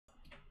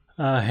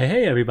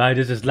Hey everybody,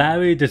 this is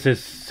Larry. This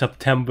is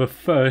September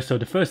 1st, so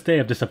the first day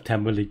of the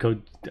September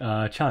Leetcode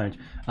challenge.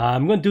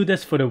 I'm going to do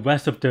this for the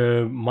rest of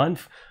the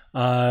month.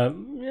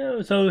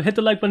 So hit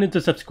the like button,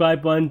 the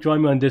subscribe button,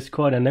 join me on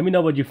Discord, and let me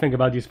know what you think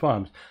about these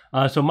problems.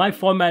 So my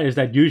format is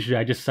that usually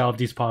I just solve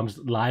these problems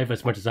live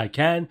as much as I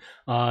can.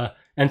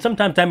 And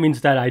sometimes that means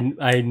that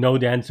I know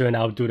the answer and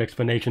I'll do the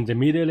explanations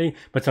immediately,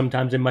 but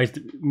sometimes it might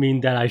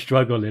mean that I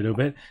struggle a little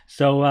bit.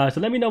 So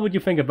let me know what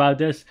you think about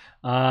this.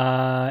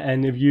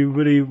 And if you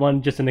really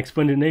want just an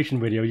explanation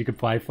video, you could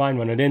probably find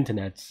one on the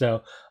internet.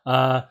 So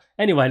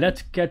anyway,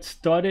 let's get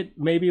started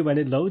maybe when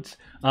it loads.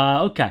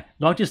 Okay,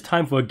 largest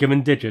time for a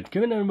given digit.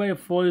 Given an array of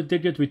 4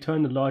 digits,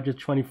 return the largest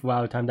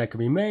 24-hour time that can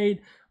be made.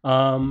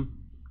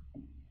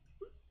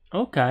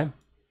 Okay.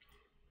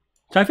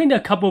 So I think there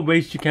are a couple of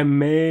ways you can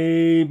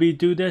maybe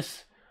do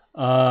this.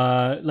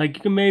 Like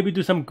you can maybe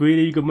do some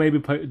greedy, you could maybe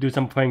do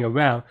some playing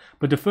around.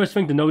 But the first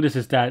thing to notice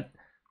is that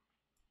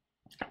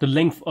the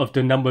length of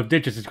the number of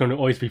digits is going to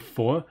always be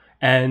 4.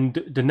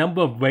 And the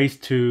number of ways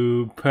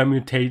to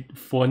permutate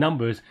 4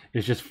 numbers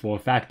is just 4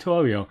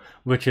 factorial,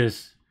 which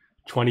is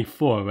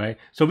 24, right?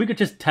 So we could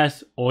just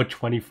test all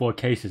 24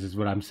 cases is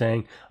what I'm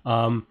saying.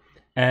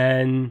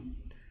 And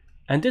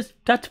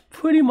that's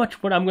pretty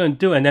much what I'm going to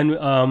do. And then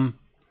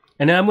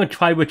I'm going to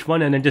try which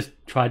one and then just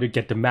try to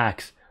get the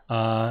max.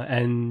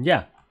 And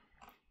yeah.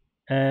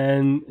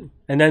 And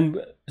then,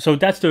 so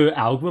that's the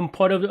algorithm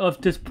part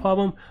of this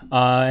problem.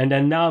 And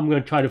then now I'm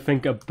going to try to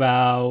think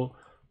about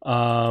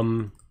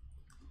the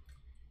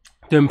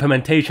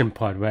implementation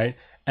part, right?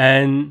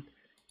 And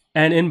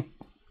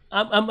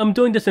I'm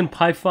doing this in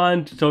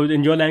Python, so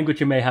in your language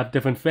you may have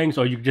different things,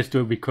 or you can just do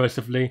it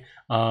recursively.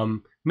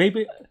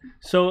 Maybe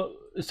so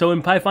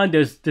in Python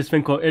there's this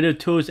thing called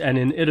itertools, and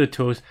in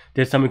itertools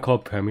there's something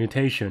called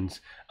permutations,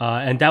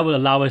 and that will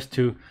allow us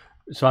to.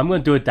 So I'm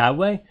going to do it that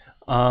way.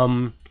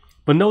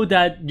 But know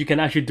that you can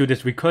actually do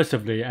this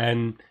recursively,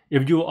 and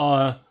if you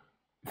are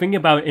thinking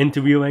about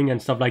interviewing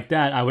and stuff like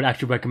that, I would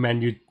actually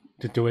recommend you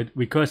to do it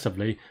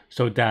recursively,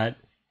 so that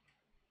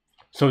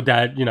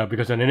you know,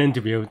 because in an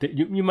interview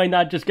you might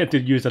not just get to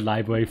use a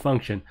library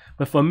function.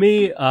 But for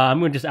me, I'm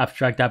going to just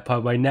abstract that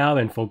part right now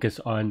and focus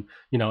on,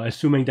 you know,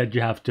 assuming that you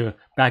have the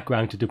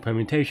background to do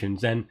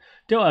permutations. And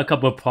there are a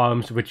couple of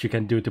problems which you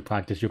can do to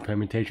practice your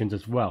permutations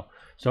as well.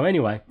 So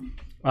anyway,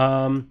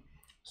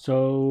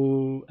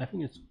 so I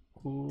think it's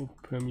called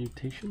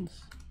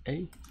permutations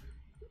A.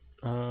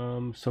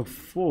 So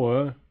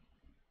for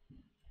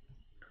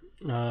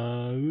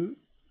array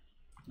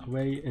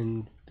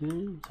and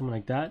something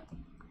like that.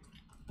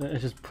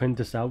 Let's just print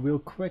this out real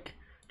quick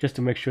just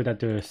to make sure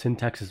that the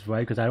syntax is right,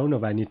 because I don't know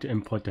if I need to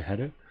import the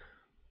header.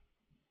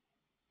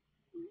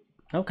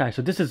 Okay,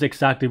 so this is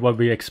exactly what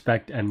we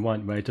expect and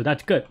want, right? So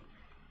that's good.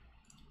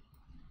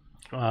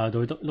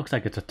 Though it looks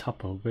like it's a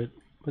tuple, but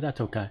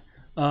that's okay.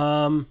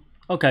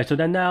 Okay, so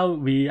then now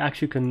we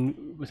actually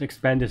can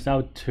expand this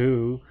out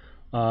to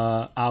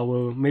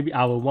maybe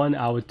hour 1,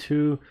 hour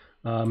 2,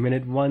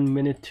 minute 1,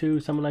 minute 2,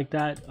 something like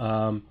that.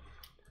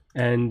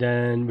 And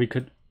then we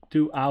could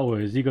do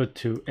hours equal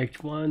to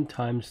h1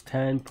 times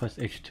 10 plus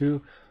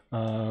h2.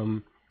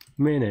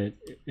 Minute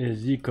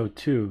is equal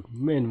to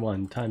min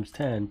 1 times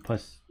 10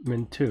 plus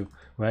min 2,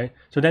 right?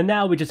 So then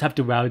now we just have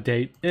to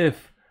validate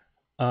if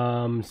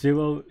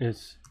 0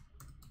 is,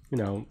 you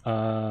know,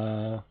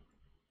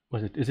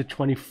 is it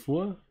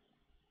 24?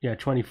 Yeah,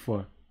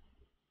 24.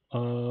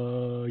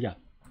 Yeah.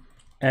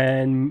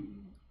 And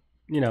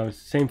you know,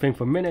 same thing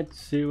for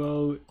minutes.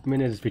 0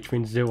 minutes is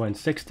between 0 and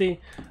 60.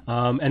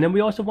 And then we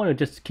also want to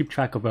just keep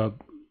track of a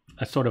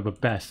sort of a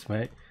best,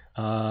 right?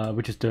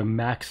 Which is the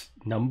max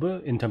number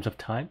in terms of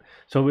time.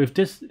 So if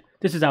this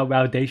is our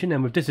validation,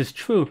 and if this is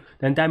true,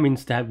 then that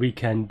means that we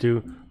can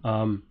do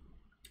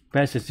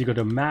best is equal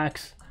to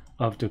max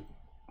of the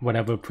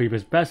whatever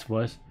previous best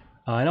was.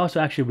 And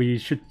also, actually, we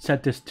should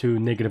set this to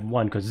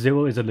 -1, because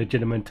 0 is a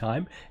legitimate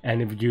time,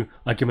 and if you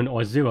are given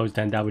all zeros,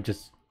 then that would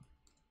just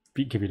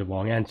give you the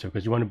wrong answer,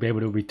 because you want to be able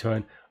to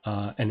return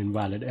an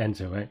invalid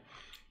answer, right?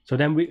 So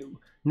then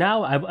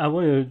I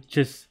want to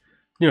just,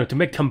 you know, to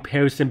make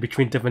comparison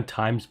between different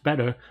times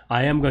better,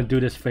 I am going to do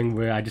this thing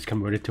where I just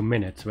convert it to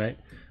minutes, right?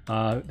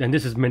 And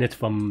this is minutes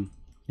from,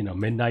 you know,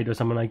 midnight or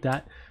something like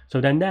that. So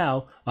then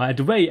now at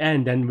the very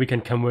end, then we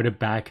can convert it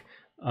back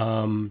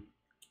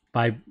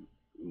by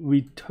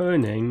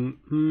returning.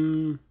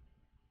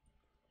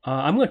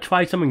 I'm going to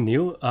try something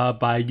new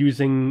by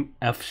using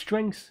f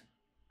strings.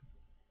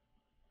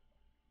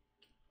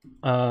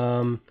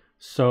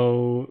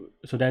 So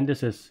then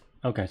this is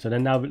okay. So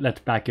then now let's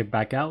back it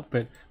back out.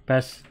 But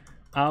best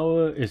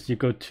hour is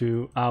equal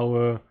to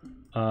hour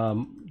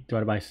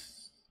divided by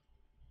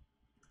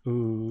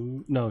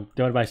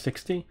divided by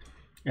 60,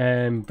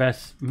 and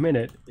best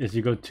minute is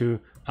equal to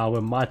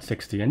hour mod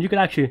 60. And you can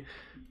actually,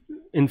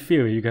 in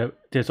theory,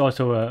 there's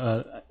also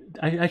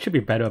I should be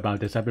better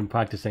about this. I've been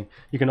practicing.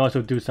 You can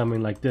also do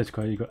something like this,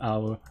 because you go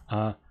hour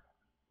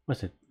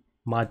what's it,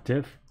 mod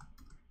diff,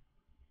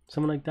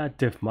 something like that,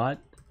 diff mod.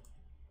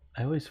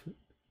 I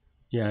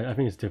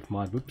think it's diff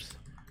mod. Whoops.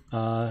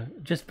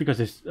 just because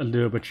it's a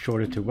little bit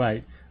shorter to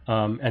write.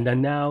 And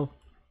then now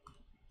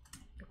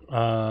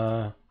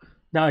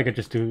I could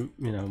just do,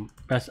 you know,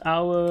 best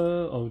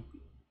hour or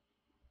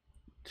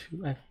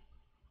 2,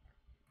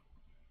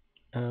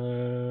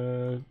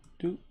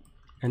 do,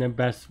 and then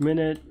best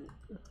minute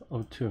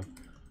or 2.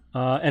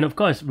 And of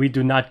course, we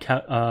do not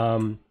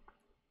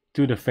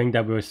do the thing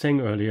that we were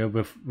saying earlier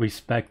with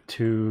respect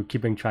to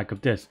keeping track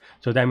of this.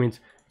 So that means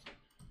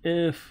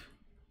if,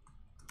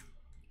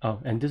 oh,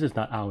 and this is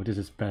not hour, this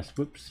is best.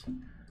 Whoops.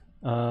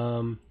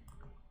 And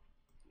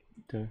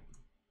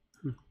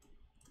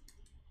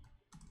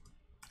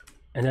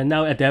then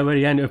now at the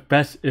very end, if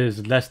best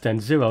is less than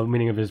 0,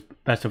 meaning if it's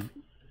best of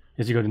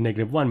is equal to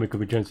 -1, we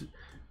could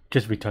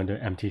just return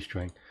the empty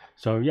string.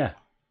 So yeah,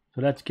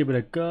 so let's give it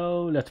a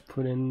go. Let's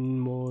put in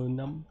more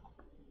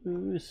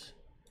numbers,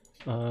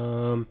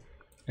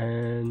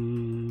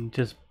 and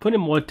just put in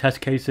more test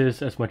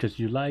cases as much as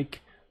you like.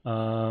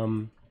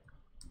 Something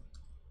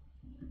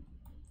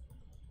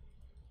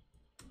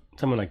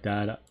like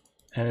that,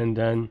 and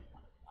then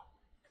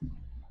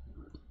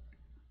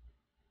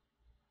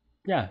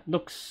yeah,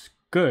 looks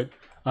good.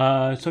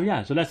 So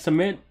yeah, so let's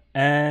submit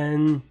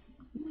and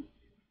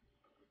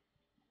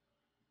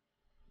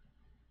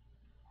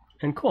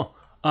cool.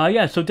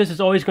 Yeah, so this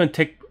is always going to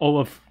take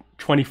over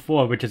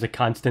 24, which is a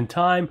constant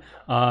time,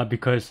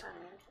 because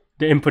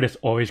the input is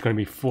always going to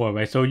be 4,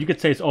 right? So you could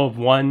say it's O of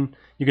 1,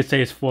 you could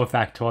say it's 4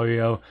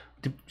 factorial.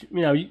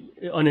 You know,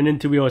 on an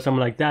interview or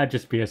something like that,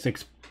 just be a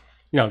 6.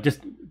 You know,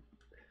 just,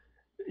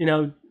 you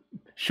know,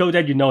 show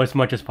that you know as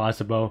much as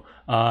possible.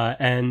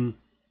 And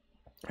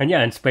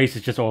yeah, and space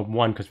is just O of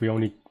 1 because we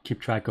only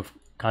keep track of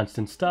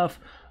constant stuff.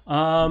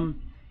 I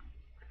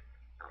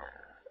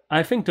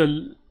think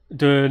the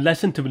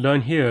lesson to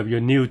learn here, if you're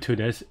new to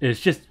this, is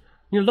just,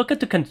 you know, look at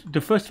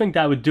the first thing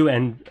that I would do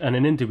in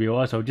an interview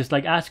also, just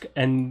like ask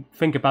and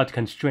think about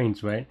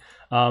constraints, right?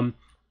 You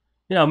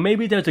know,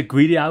 maybe there's a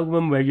greedy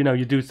algorithm where, you know,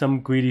 you do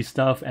some greedy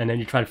stuff and then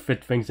you try to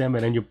fit things in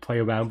and then you play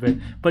around with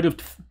it. But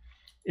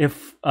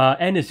if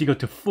n is equal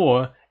to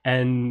 4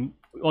 and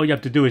all you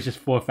have to do is just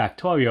 4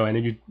 factorial and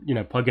then you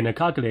know, plug in a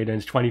calculator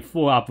and it's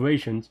 24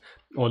 operations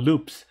or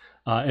loops,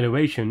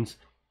 iterations,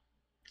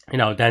 you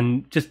know,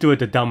 then just do it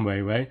the dumb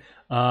way, right?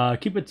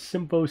 Keep it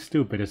simple,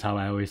 stupid is how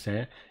I always say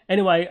it.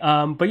 Anyway,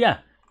 but yeah,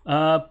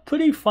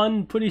 pretty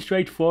fun, pretty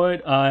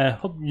straightforward. I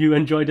hope you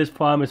enjoyed this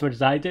problem as much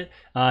as I did.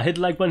 Hit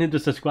the like button, hit the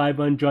subscribe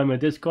button, join my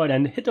Discord,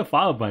 and hit the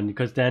follow button,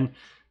 because then,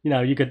 you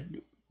know, you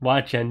could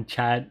watch and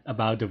chat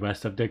about the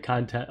rest of the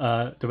content,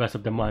 the rest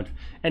of the month.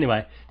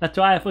 Anyway, that's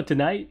all I have for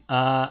tonight.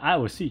 I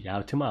will see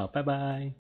y'all tomorrow. Bye bye.